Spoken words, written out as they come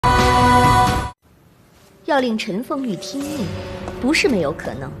要令陈凤玉听命，不是没有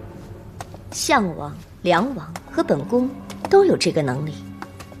可能。项王、梁王和本宫都有这个能力，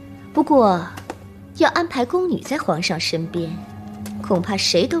不过要安排宫女在皇上身边，恐怕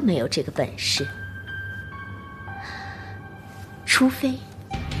谁都没有这个本事。除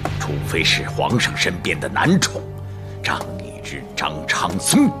非是皇上身边的男宠张易之、张昌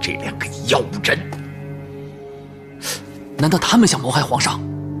松这2个妖人。难道他们想谋害皇上？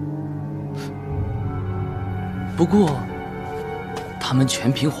不过，他们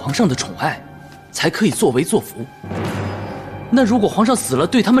全凭皇上的宠爱，才可以作威作福。那如果皇上死了，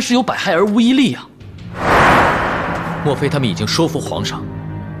对他们是有百害而无一利啊！莫非他们已经说服皇上，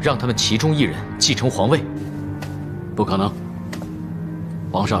让他们其中一人继承皇位？不可能。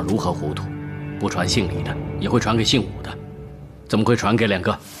皇上如何糊涂，不传姓李的，也会传给姓武的，怎么会传给2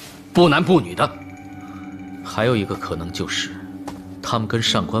个不男不女的？还有一个可能就是，他们跟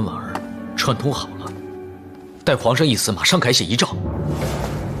上官婉儿串通好了，待皇上一死，马上改写遗诏。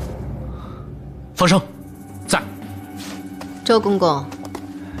放生，在。周公公，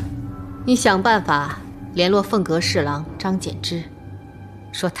你想办法联络凤阁侍郎张柬之，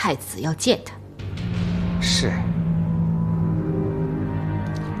说太子要见他。是。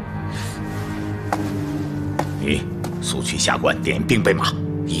你速去下官点兵备马，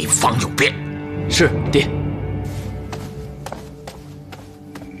以防有变。是，爹。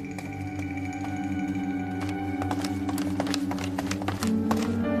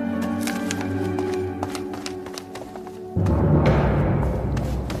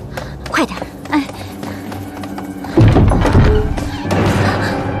快点！哎，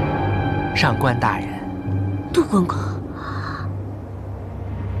上官大人，杜公公。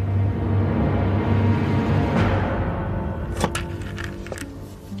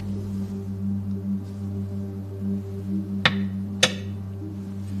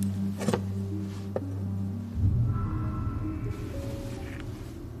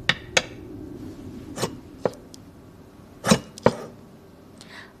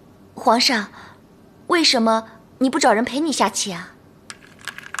皇上，为什么你不找人陪你下棋啊？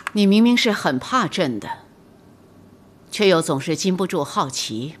你明明是很怕朕的，却又总是禁不住好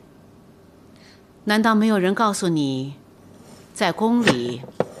奇。难道没有人告诉你，在宫里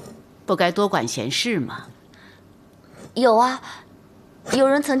不该多管闲事吗？有啊，有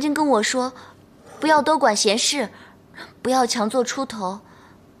人曾经跟我说，不要多管闲事，不要强作出头。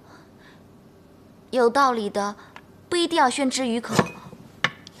有道理的，不一定要宣之于口。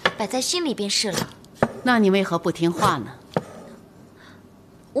摆在心里便是了。那你为何不听话呢？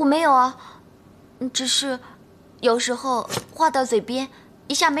我没有啊，只是有时候话到嘴边，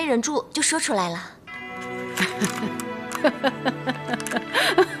一下没忍住就说出来了。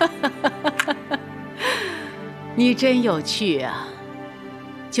你真有趣啊！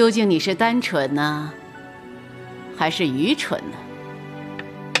究竟你是单纯呢，还是愚蠢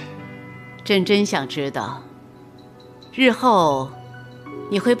呢？朕真想知道，日后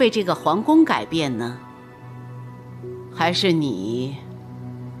你会被这个皇宫改变呢，还是你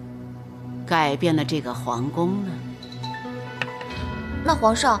改变了这个皇宫呢？那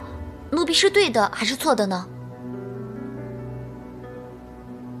皇上，奴婢是对的还是错的呢？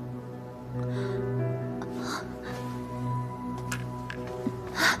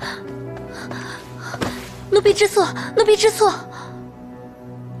奴婢知错，奴婢知错。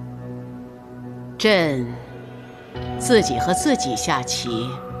朕自己和自己下棋，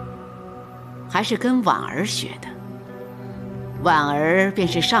还是跟婉儿学的。婉儿便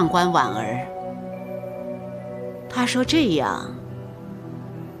是上官婉儿，她说这样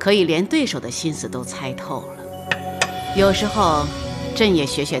可以连对手的心思都猜透了。有时候朕也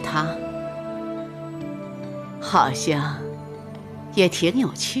学学她，好像也挺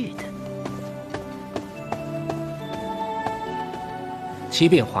有趣的。启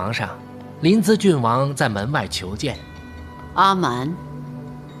禀皇上，临淄郡王在门外求见。阿蛮，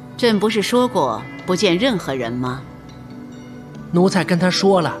朕不是说过不见任何人吗？奴才跟他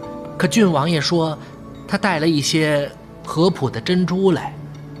说了，可郡王爷说他带了一些合朴的珍珠来，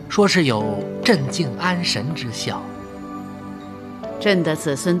说是有镇静安神之效。朕的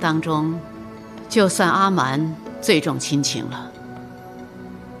子孙当中，就算阿蛮最重亲情了。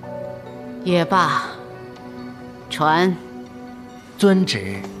也罢，传。遵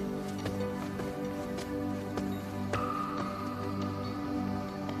旨。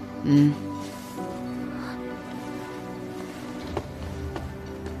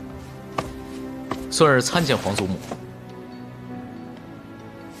孙儿参见皇祖母。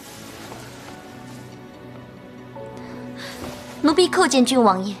奴婢叩见郡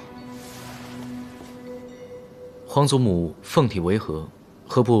王爷。皇祖母凤体为何，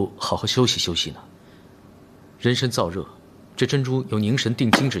何不好好休息休息呢？人参燥热，这珍珠有凝神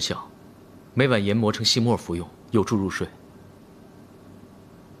定睛之效，每晚研磨成细末服用，有助入睡。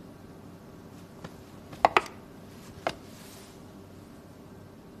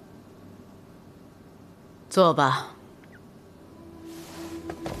坐吧。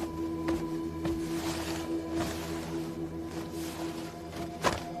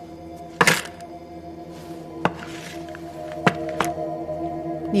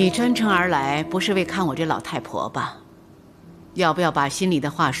你专程而来，不是为看我这老太婆吧？要不要把心里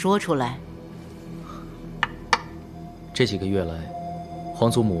的话说出来？这几个月来，皇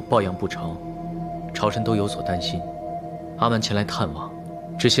祖母抱恙不朝，朝臣都有所担心。阿瞒前来探望，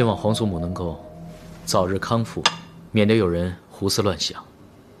只希望皇祖母能够早日康复，免得有人胡思乱想。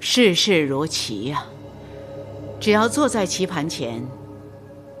世事如棋呀，只要坐在棋盘前，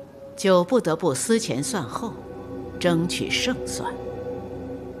就不得不思前算后，争取胜算。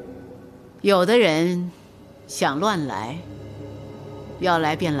有的人想乱来，要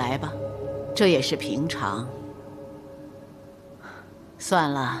来便来吧，这也是平常。算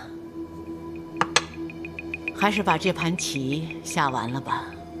了，还是把这盘棋下完了吧。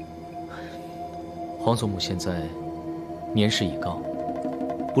皇祖母现在年事已高，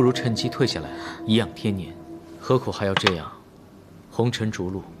不如趁机退下来，颐养天年，何苦还要这样红尘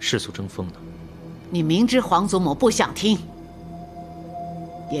逐鹿、世俗争锋呢？你明知皇祖母不想听，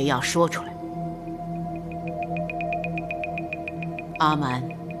也要说出来。阿瞒，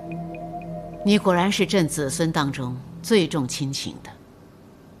你果然是朕子孙当中最重亲情的。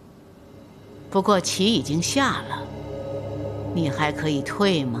不过棋已经下了，你还可以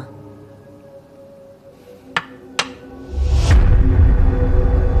退吗？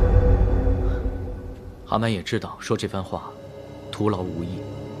阿瞒也知道说这番话徒劳无益，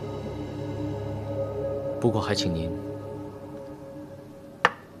不过还请您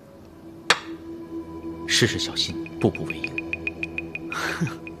事事小心，步步为营。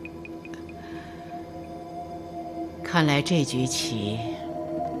看来这局棋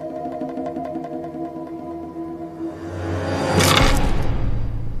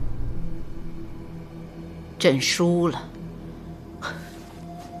朕输了。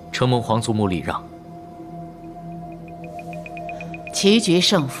承蒙皇祖母礼让。棋局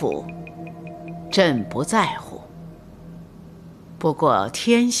胜负，朕不在乎。不过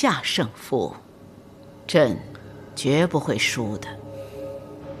天下胜负，朕绝不会输的。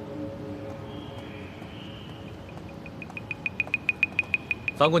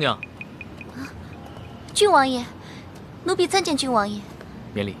樊姑娘，郡王爷，奴婢参见郡王爷。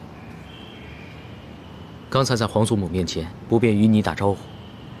免礼。刚才在皇祖母面前不便与你打招呼，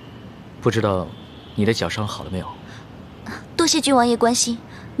不知道你的脚伤好了没有？多谢郡王爷关心，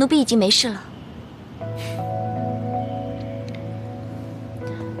奴婢已经没事了。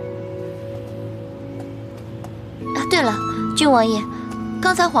啊，对了，郡王爷，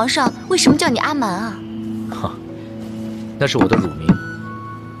刚才皇上为什么叫你阿瞒啊？哈，那是我的乳名。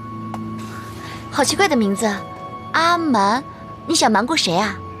好奇怪的名字，阿瞒，你想瞒过谁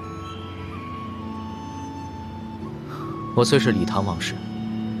啊？我虽是李唐王室，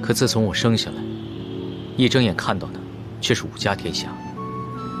可自从我生下来，一睁眼看到的却是武家天下。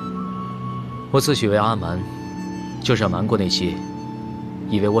我自诩为阿瞒，就是要瞒过那些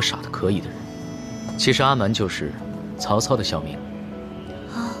以为我傻得可以的人。其实阿瞒就是曹操的小名。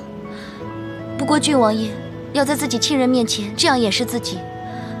啊，不过郡王爷要在自己亲人面前这样掩饰自己，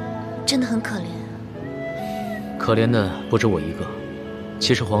真的很可怜。可怜的不止我一个，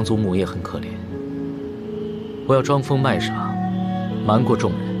其实皇祖母也很可怜。我要装疯卖傻，瞒过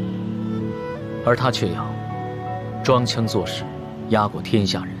众人，而她却要装腔作势，压过天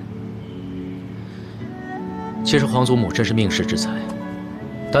下人。其实皇祖母真是命世之才，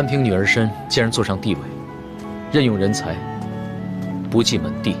单凭女儿身竟然坐上帝位，任用人才，不计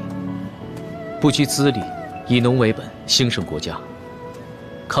门第，不拘资历，以农为本，兴盛国家，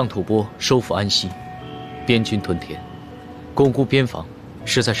抗吐蕃，收复安西，边军屯田，巩固边防，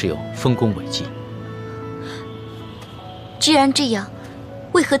实在是有丰功伟绩。既然这样，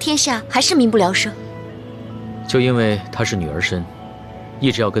为何天下还是民不聊生？就因为她是女儿身，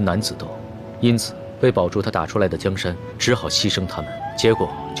一直要跟男子斗，因此为保住她打出来的江山，只好牺牲他们，结果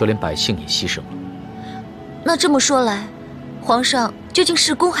就连百姓也牺牲了。那这么说来，皇上究竟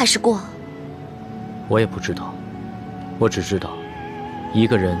是功还是过？我也不知道，我只知道，一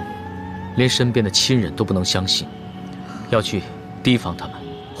个人连身边的亲人都不能相信，要去提防他们，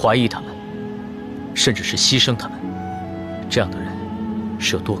怀疑他们，甚至是牺牲他们，这样的人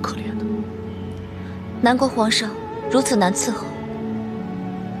是有多可怜的。难怪皇上如此难伺候。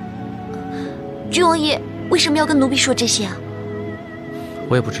郡王爷为什么要跟奴婢说这些啊？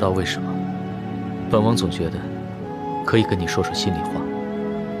我也不知道为什么，本王总觉得可以跟你说说心里话。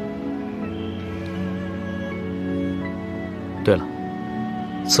对了，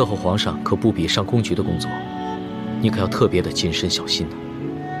伺候皇上可不比上宫局的工作，你可要特别的谨慎小心呢。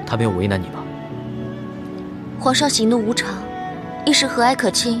他没有为难你吧？皇上喜怒无常，一时和蔼可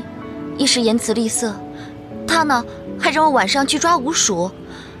亲，一时言辞厉色。他呢，还让我晚上去抓五鼠。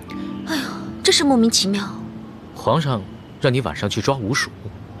哎呀，真是莫名其妙。皇上让你晚上去抓五鼠？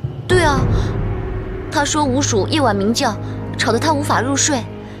对啊，他说五鼠夜晚鸣叫，吵得他无法入睡。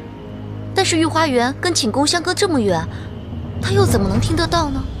但是御花园跟寝宫相隔这么远，他又怎么能听得到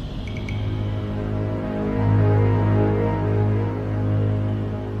呢？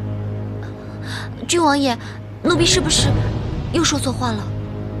郡王爷，奴婢是不是又说错话了？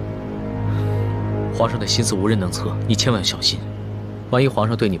皇上的心思无人能测，你千万要小心。万一皇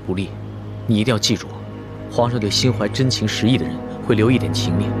上对你不利，你一定要记住，皇上对心怀真情实意的人会留一点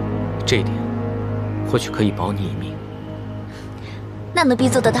情面，这一点或许可以保你一命。那奴婢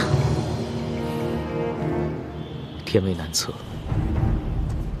做得到。天为难测，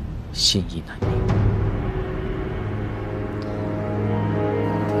心意难明。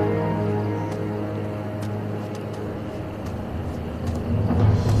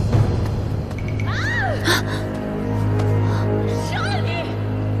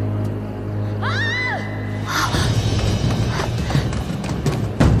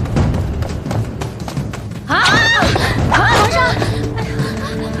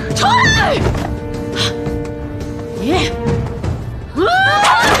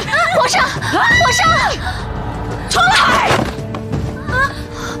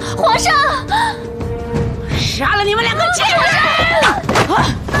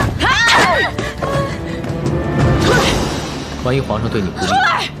万一皇上对你不利，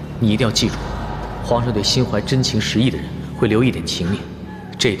你一定要记住，皇上对心怀真情实意的人会留一点情面，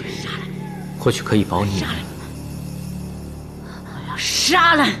这一点或许可以保你一命。我要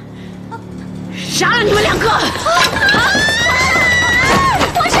杀了你们两个！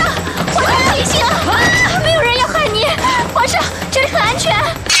皇上，提醒，没有人要害你。皇上，这里很安全，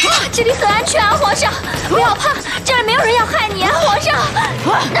这里很安全啊！皇上，不要怕，这里没有人要害你啊！皇上，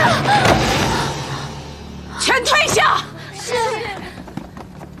全退下！是。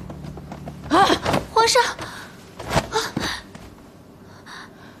皇上，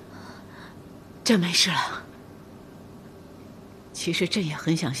朕没事了。其实朕也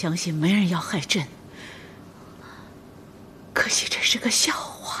很想相信没人要害朕，可惜这是个笑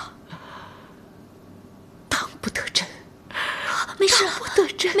话，当不得朕。没事了，当不得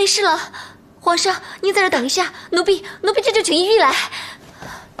朕。没事了。皇上，您在这等一下，奴婢这就请御医来。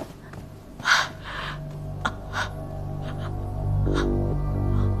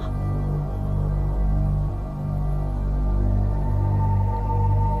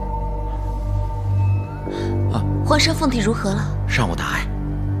皇上凤体如何了？尚无大碍，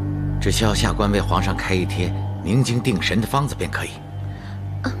只需要下官为皇上开一贴宁经定神的方子便可以。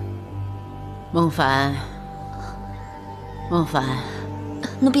孟凡，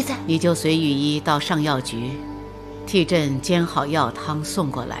奴婢在。你就随御医到上药局，替朕煎好药汤送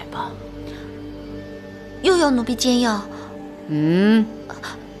过来吧。又要奴婢煎药？奴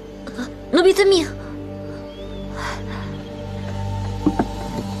婢遵命。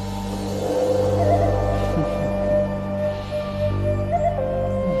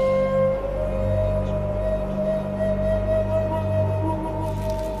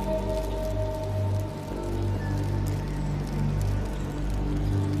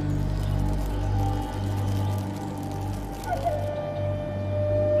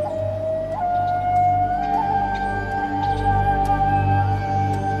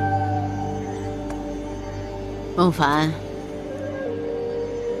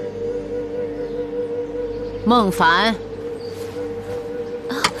孟凡，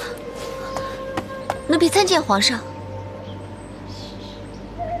奴婢参见皇上。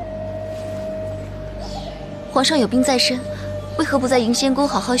皇上有病在身，为何不在云仙宫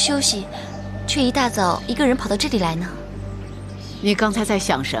好好休息，却一大早一个人跑到这里来呢？你刚才在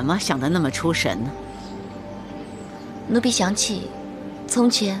想什么？想得那么出神呢？奴婢想起，从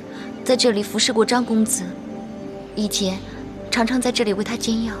前在这里服侍过张公子，以前常常在这里为他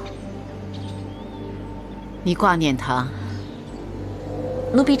煎药。你挂念他？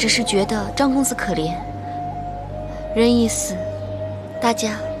奴婢只是觉得张公子可怜，人一死，大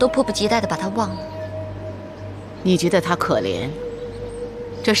家都迫不及待地把他忘了。你觉得他可怜？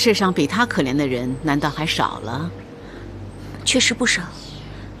这世上比他可怜的人难道还少了？确实不少，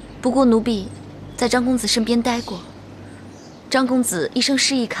不过奴婢在张公子身边待过，张公子一生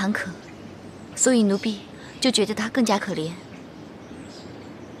事业坎坷，所以奴婢就觉得他更加可怜。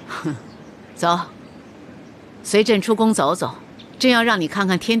走，随朕出宫走走，朕要让你看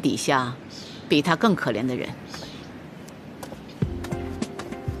看天底下比他更可怜的人。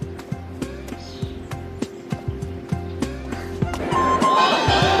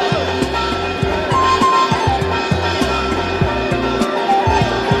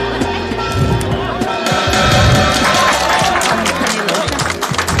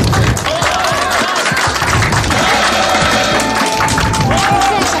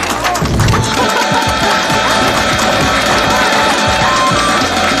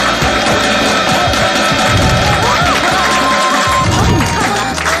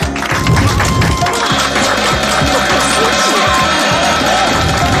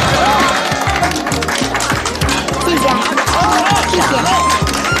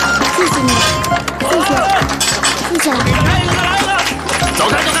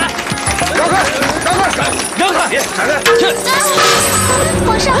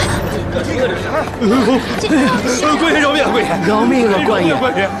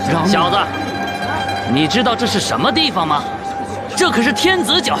小子，你知道这是什么地方吗？这可是天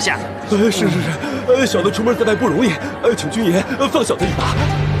子脚下。是，小的出门何待不容易，请君爷放小的一马。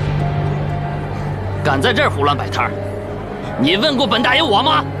敢在这儿胡乱摆摊儿，你问过本大爷我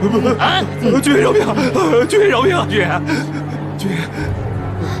吗？啊！君爷饶命！君爷饶命！君爷，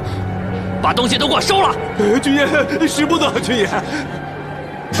把东西都给我收了！君爷，使不得，君爷。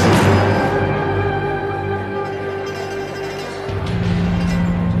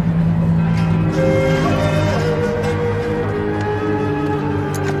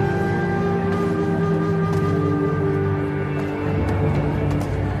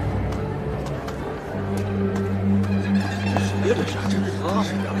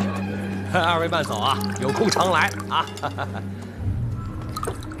二位慢走啊，有空常来啊。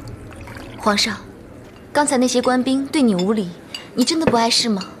皇上，刚才那些官兵对你无礼，你真的不碍事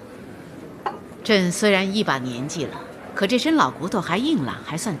吗？朕虽然一把年纪了，可这身老骨头还硬朗，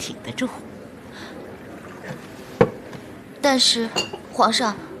还算挺得住。但是，皇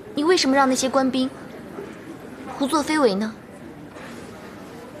上，你为什么让那些官兵胡作非为呢？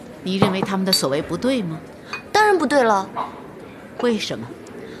你认为他们的所为不对吗？当然不对了。为什么？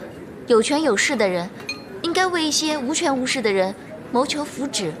有权有势的人，应该为一些无权无势的人谋求福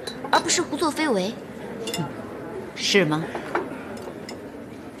祉，而不是胡作非为。是吗？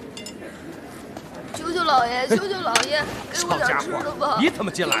求求老爷，求求老爷，给我点吃的吧！你怎么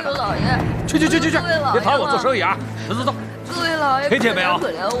进来了？老爷，去！别烦我做生意啊！走！各位老爷，听见没有？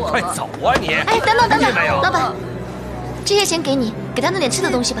可怜我，快走啊你！哎，等等，没有？老板，这些钱给你，给他弄点吃的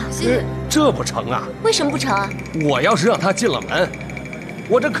东西吧。这不成啊！为什么不成啊？我要是让他进了门，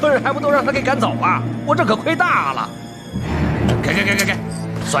我这客人还不都让他给赶走了？我这可亏大了！给，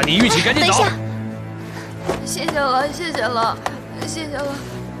算你运气，赶紧走！等一下，谢谢了。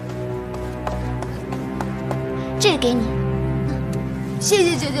这个给你。谢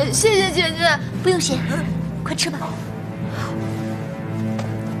谢姐姐。不用谢，快吃吧。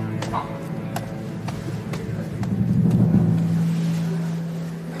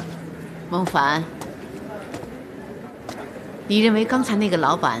孟凡，你认为刚才那个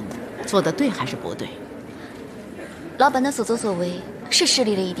老板做的对还是不对？老板的所作所为是失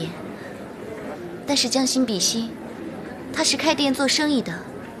礼了一点，但是将心比心，他是开店做生意的，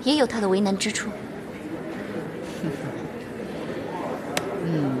也有他的为难之处。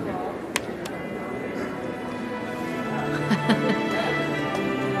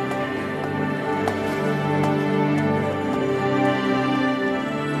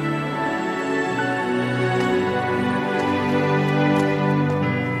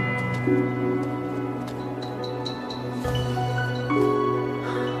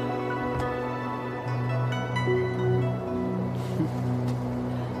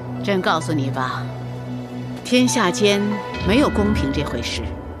朕告诉你吧，天下间没有公平这回事，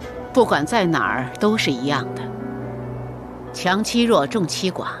不管在哪儿都是一样的。强欺弱，众欺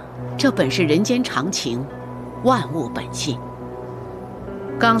寡，这本是人间常情，万物本性。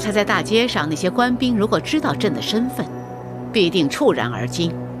刚才在大街上那些官兵，如果知道朕的身份，必定触然而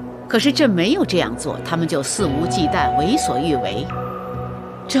惊。可是朕没有这样做，他们就肆无忌惮，为所欲为，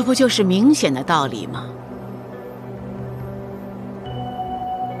这不就是明显的道理吗？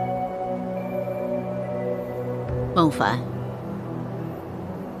孟凡，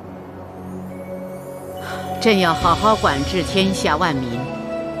朕要好好管治天下万民，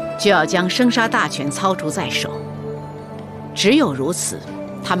就要将生杀大权操逐在手。只有如此，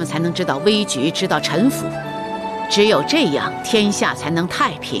他们才能知道危局，知道臣服。只有这样，天下才能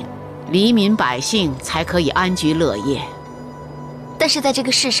太平，黎民百姓才可以安居乐业。但是在这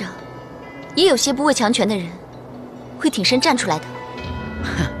个世上，也有些不畏强权的人，会挺身站出来的。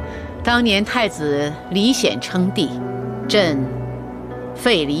当年太子李显称帝，朕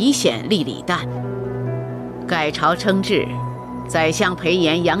废李显立李旦，改朝称制，宰相裴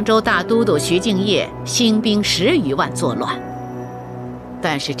炎、扬州大都督徐敬业兴兵10余万作乱，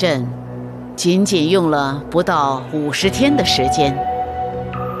但是朕仅仅用了不到50天的时间，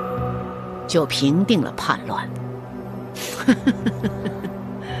就平定了叛乱。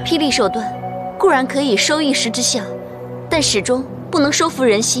霹雳手段固然可以收一时之效，但始终不能收服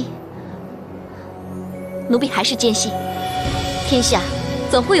人心。奴婢还是坚信，天下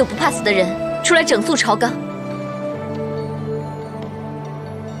总会有不怕死的人出来整肃朝纲。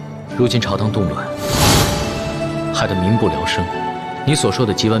如今朝堂动乱，害得民不聊生，你所说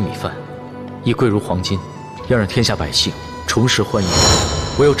的几碗米饭，已贵如黄金，要让天下百姓重拾欢颜，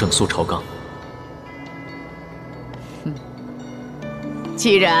唯有整肃朝纲。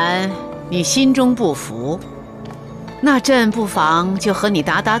既然你心中不服，那朕不妨就和你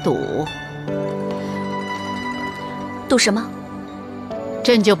打打赌。赌什么？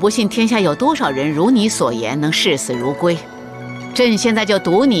朕就不信天下有多少人如你所言能视死如归。朕现在就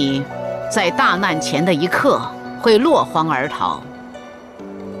赌你，在大难前的一刻会落荒而逃。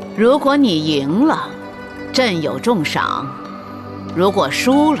如果你赢了，朕有重赏；如果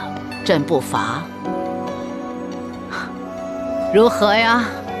输了，朕不罚。如何呀？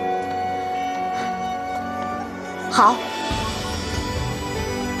好。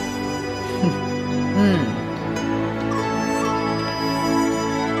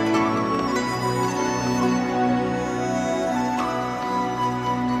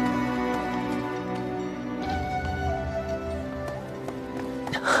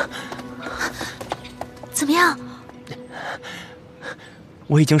怎么样？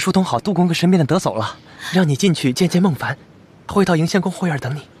我已经疏通好杜公公身边的得叟了，让你进去见见孟凡，会到迎仙宫后院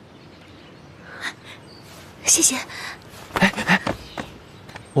等你。谢谢。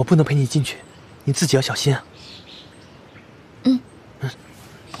我不能陪你进去，你自己要小心啊。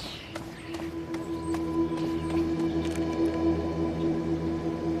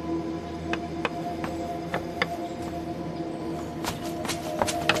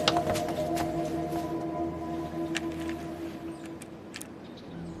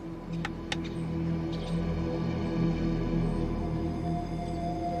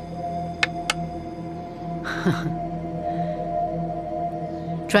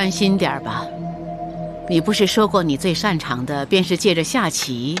专心点吧，你不是说过你最擅长的便是借着下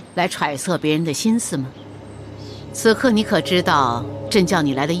棋来揣测别人的心思吗？此刻你可知道朕叫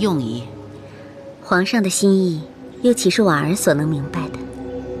你来的用意？皇上的心意，又岂是婉儿所能明白的？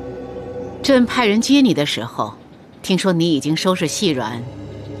朕派人接你的时候，听说你已经收拾细软，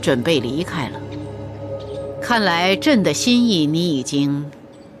准备离开了。看来朕的心意你已经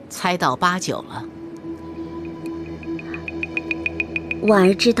猜到8、9了。婉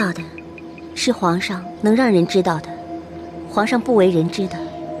儿知道的，是皇上能让人知道的；皇上不为人知的，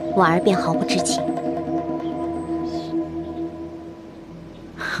婉儿便毫不知情。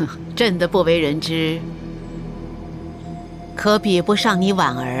朕的不为人知，可比不上你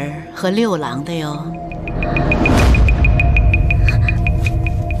婉儿和六郎的哟。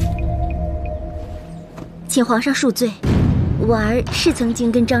请皇上恕罪，婉儿是曾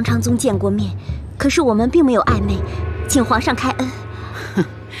经跟张昌宗见过面，可是我们并没有暧昧，请皇上开恩。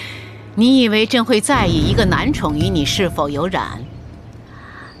你以为朕会在意一个男宠与你是否有染？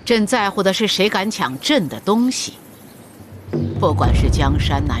朕在乎的是谁敢抢朕的东西。不管是江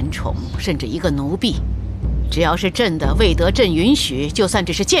山男宠，甚至一个奴婢，只要是朕的，未得朕允许，就算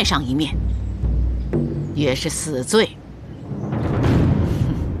只是见上一面，也是死罪。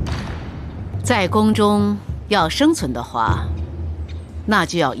在宫中要生存的话，那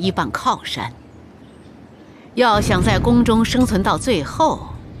就要依傍靠山；要想在宫中生存到最后，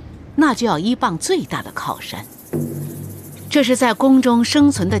那就要依傍最大的靠山。这是在宫中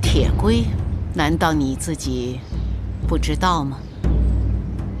生存的铁规，难道你自己不知道吗？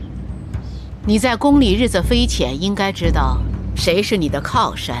你在宫里日子非浅，应该知道谁是你的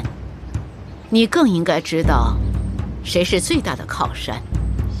靠山，你更应该知道谁是最大的靠山，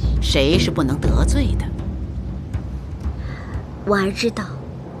谁是不能得罪的。婉儿知道，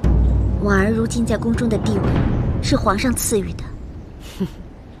婉儿如今在宫中的地位是皇上赐予的。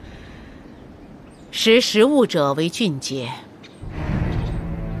识时务者为俊杰。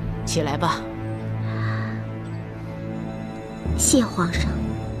起来吧。谢皇上。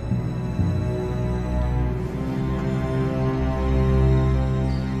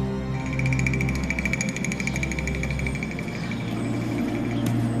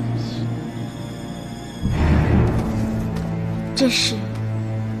这是……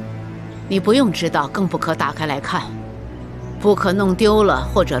你不用知道，更不可打开来看。不可弄丢了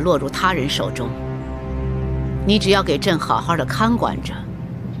或者落入他人手中。你只要给朕好好的看管着，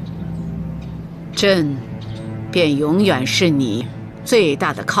朕便永远是你最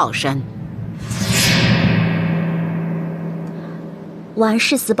大的靠山。婉儿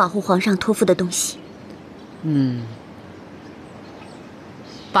誓死保护皇上托付的东西。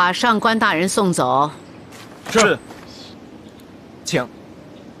把上官大人送走。是。请。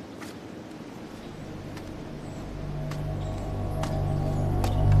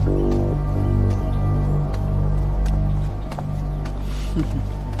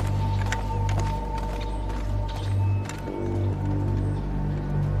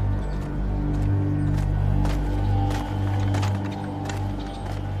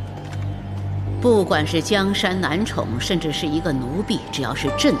不管是江山男宠，甚至是一个奴婢，只要是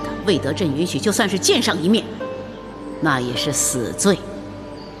朕的，未得朕允许，就算是见上一面，那也是死罪。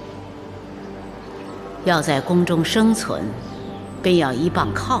要在宫中生存，便要依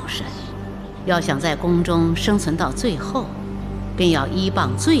傍靠山；要想在宫中生存到最后，便要依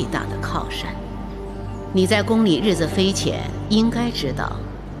傍最大的靠山。你在宫里日子飞浅，应该知道，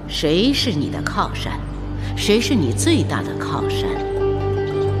谁是你的靠山，谁是你最大的靠山。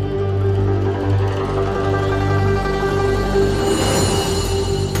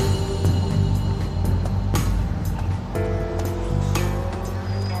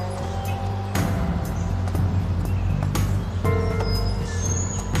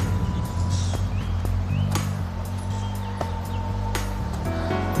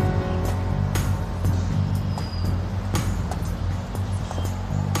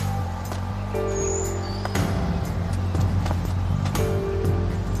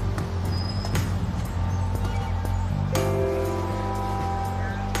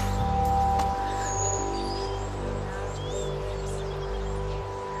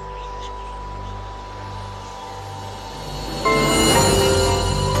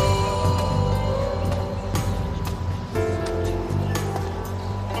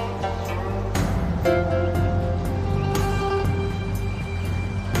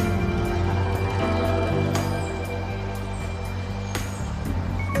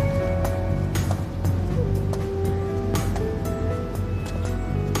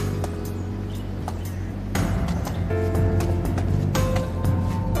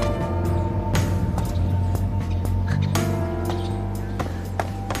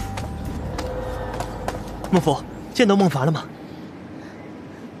孟府，见到孟伐了吗？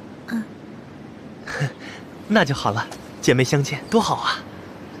那就好了，姐妹相见多好啊！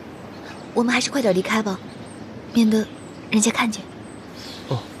我们还是快点离开吧，免得人家看见。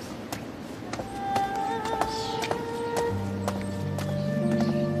哦。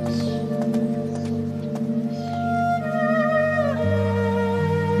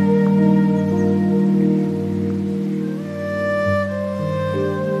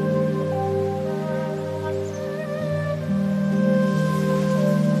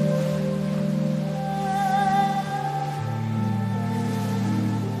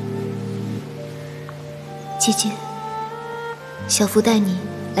姐姐，小福带你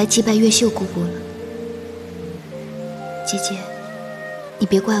来祭拜越秀姑姑了。姐姐，你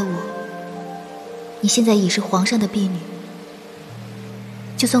别怪我，你现在已是皇上的婢女，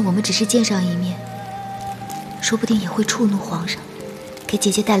就算我们只是见上一面，说不定也会触怒皇上，给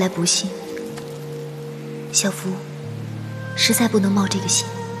姐姐带来不幸。小福实在不能冒这个险。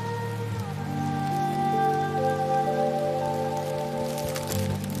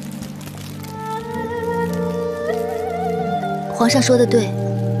皇上说的对，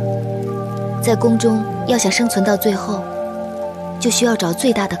在宫中要想生存到最后，就需要找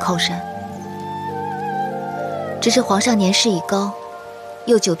最大的靠山。只是皇上年事已高，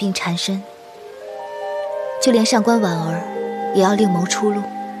又久病缠身，就连上官婉儿也要另谋出路。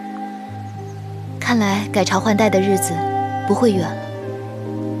看来改朝换代的日子不会远了。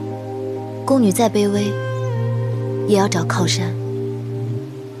宫女再卑微，也要找靠山。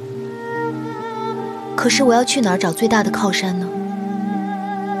可是我要去哪儿找最大的靠山呢？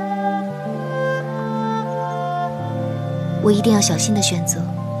我一定要小心的选择，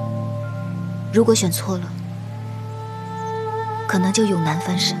如果选错了，可能就永难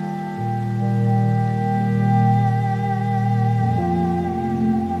翻身。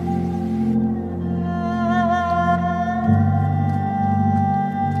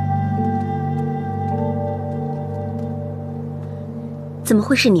怎么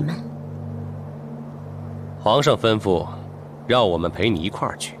会是你们？皇上吩咐，让我们陪你一块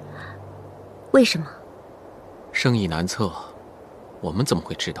儿去。为什么？生意难测，我们怎么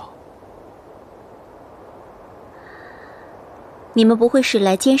会知道？你们不会是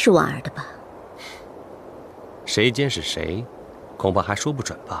来监视婉儿的吧？谁监视谁，恐怕还说不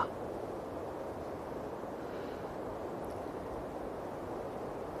准吧。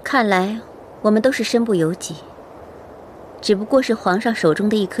看来我们都是身不由己，只不过是皇上手中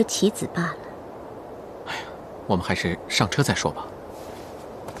的一颗棋子罢了。哎呀，我们还是上车再说吧。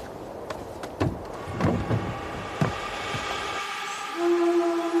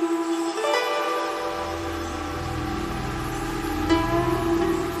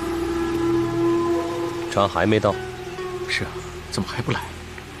船还没到。是啊，怎么还不来？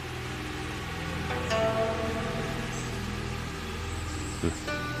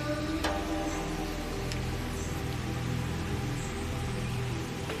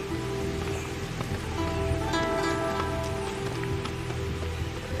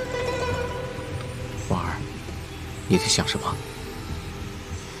婉儿，你在想什么？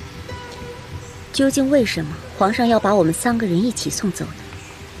究竟为什么皇上要把我们3个人一起送走呢？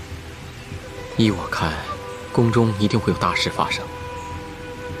依我看，宫中一定会有大事发生。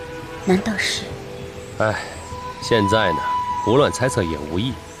难道是？哎，现在呢，胡乱猜测也无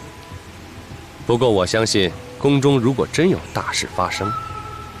益。不过我相信，宫中如果真有大事发生，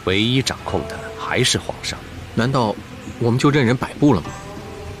唯一掌控的还是皇上。难道我们就任人摆布了吗？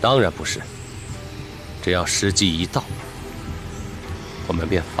当然不是。只要时机一到，我们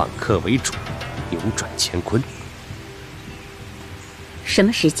便反客为主，扭转乾坤。什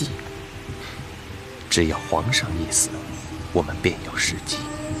么时机？只要皇上一死，我们便有时机。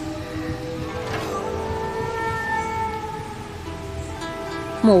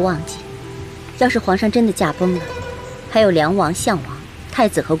莫忘记，要是皇上真的驾崩了，还有梁王、相王、太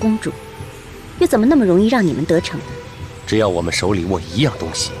子和公主，又怎么那么容易让你们得逞呢？只要我们手里握一样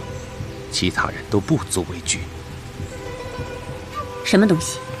东西，其他人都不足为惧。什么东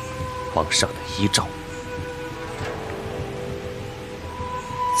西？皇上的遗诏。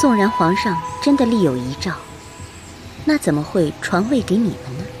纵然皇上真的立有遗诏，那怎么会传位给你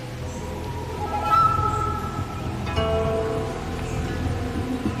们呢？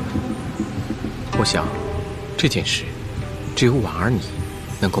我想，这件事只有婉儿你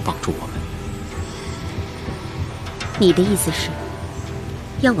能够帮助我们。你的意思是，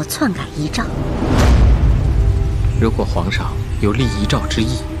要我篡改遗诏？如果皇上有立遗诏之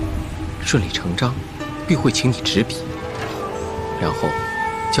意，顺理成章，必会请你执笔，然后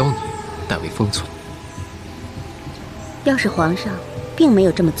教你代为封存。要是皇上并没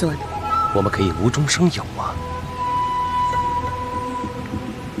有这么做呢？我们可以无中生有啊。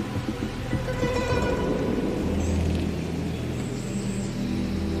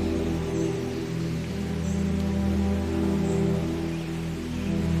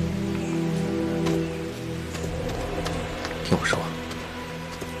听我说，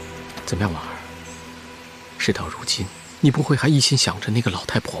怎么样，婉儿？事到如今，你不会还一心想着那个老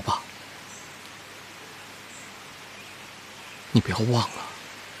太婆吧？你不要忘了，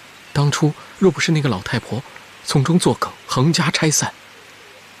当初若不是那个老太婆从中作梗，横加拆散，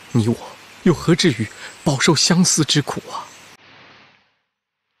你我又何至于饱受相思之苦啊？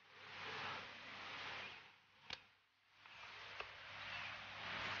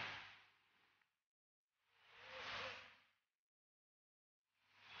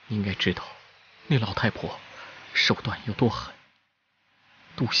你应该知道，那老太婆手段有多狠，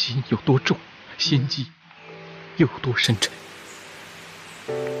妒心有多重，心机又有多深沉。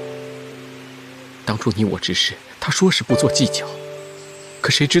当初你我之事，她说是不做计较，可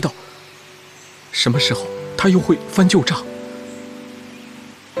谁知道什么时候她又会翻旧账？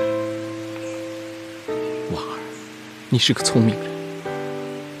婉儿，你是个聪明人，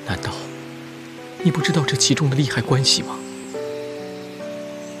难道你不知道这其中的利害关系吗？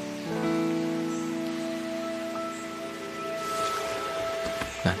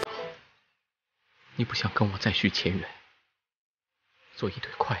难道你不想跟我再续前缘，做一对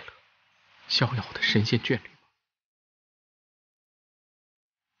快乐逍遥的神仙眷侣吗？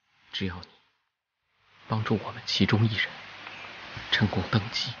只要你帮助我们其中一人成功登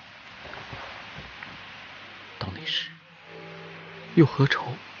基，到那时又何愁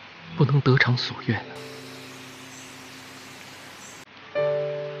不能得偿所愿呢？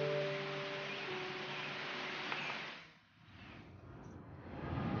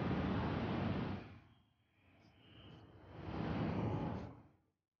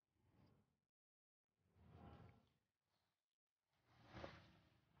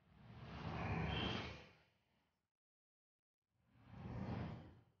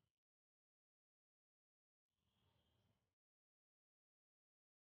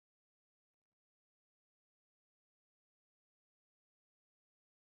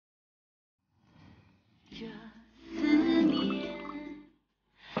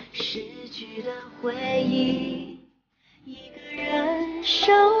去的回忆，一个人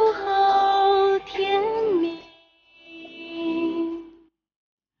守候天明。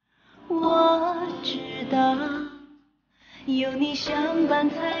我知道，有你相伴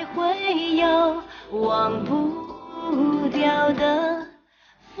才会有忘不掉的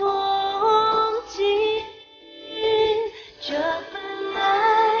风景。这份爱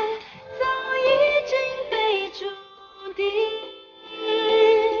早已经被注定。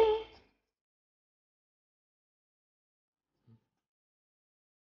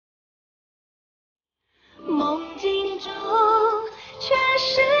梦境中却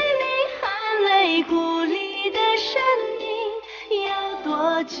是你含泪鼓励的声音，要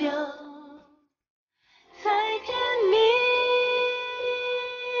多久才甜蜜？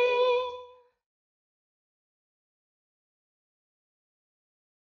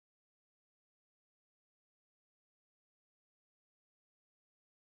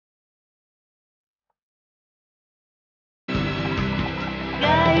该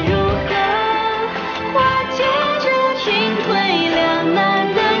如何化解这进退两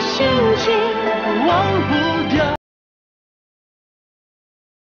难的心情？忘不掉。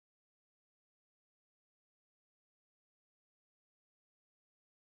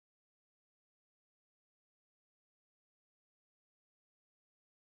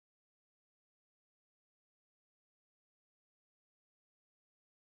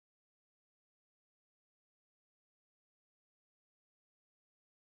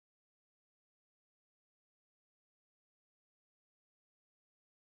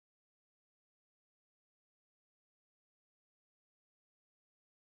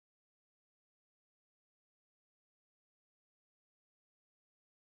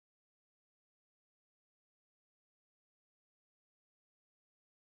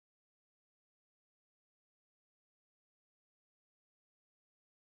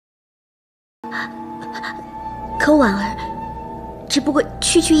可婉儿只不过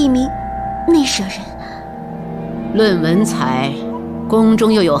区区一名内舍人。论文才，宫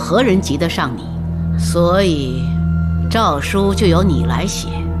中又有何人及得上你？所以诏书就由你来写，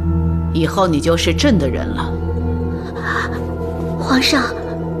以后你就是朕的人了。皇上，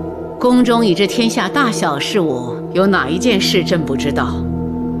宫中以这天下大小事务，有哪一件事朕不知道？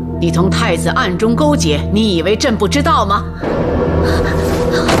你同太子暗中勾结，你以为朕不知道吗？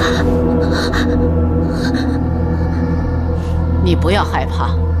你不要害怕，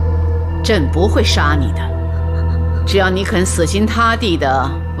朕不会杀你的。只要你肯死心塌地的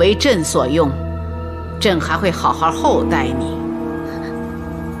为朕所用，朕还会好好厚待你。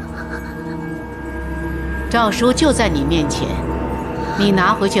诏书就在你面前，你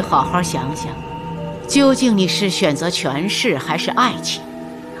拿回去好好想想，究竟你是选择权势还是爱情？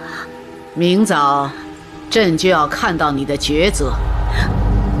明早，朕就要看到你的抉择。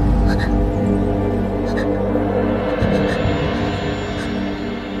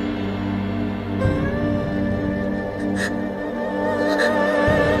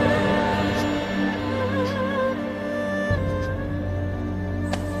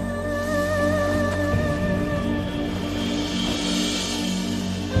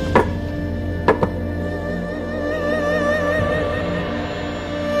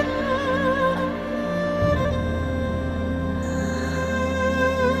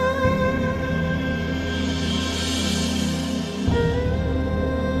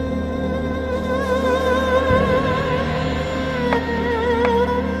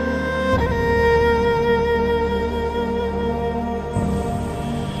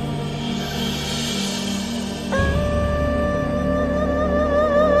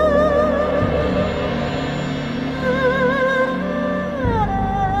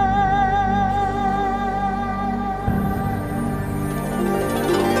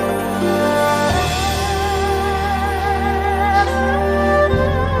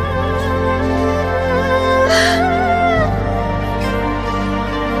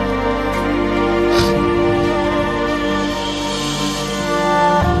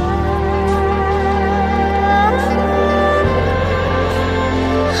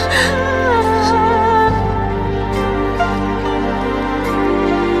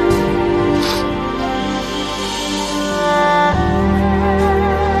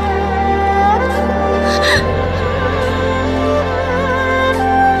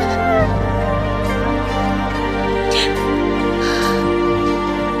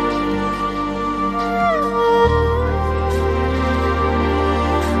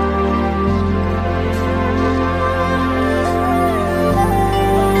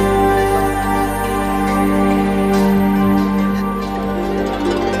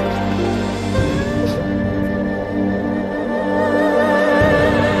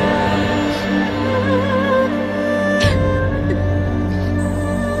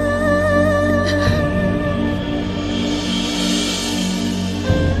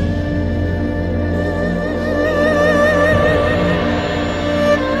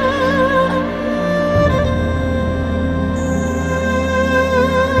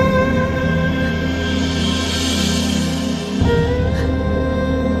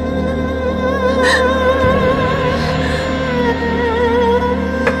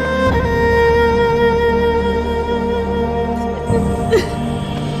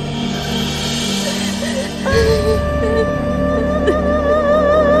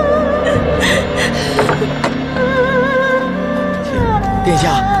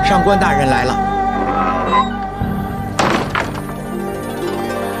上官大人来了。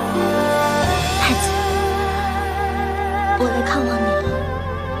太子，我来看望你了。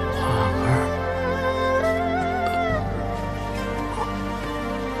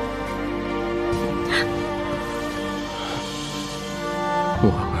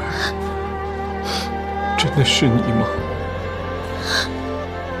婉儿，真的是你吗？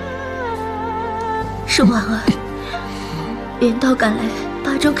是婉儿，远道赶来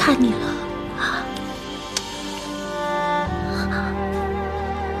巴州看你了。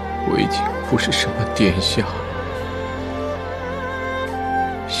我已经不是什么殿下，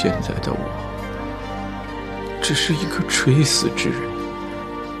现在的我只是一个垂死之人，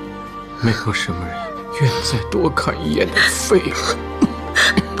没有什么人愿再多看一眼的废物。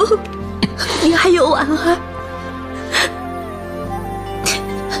不，你还有婉儿。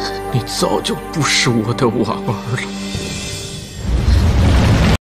你早就不是我的婉儿了。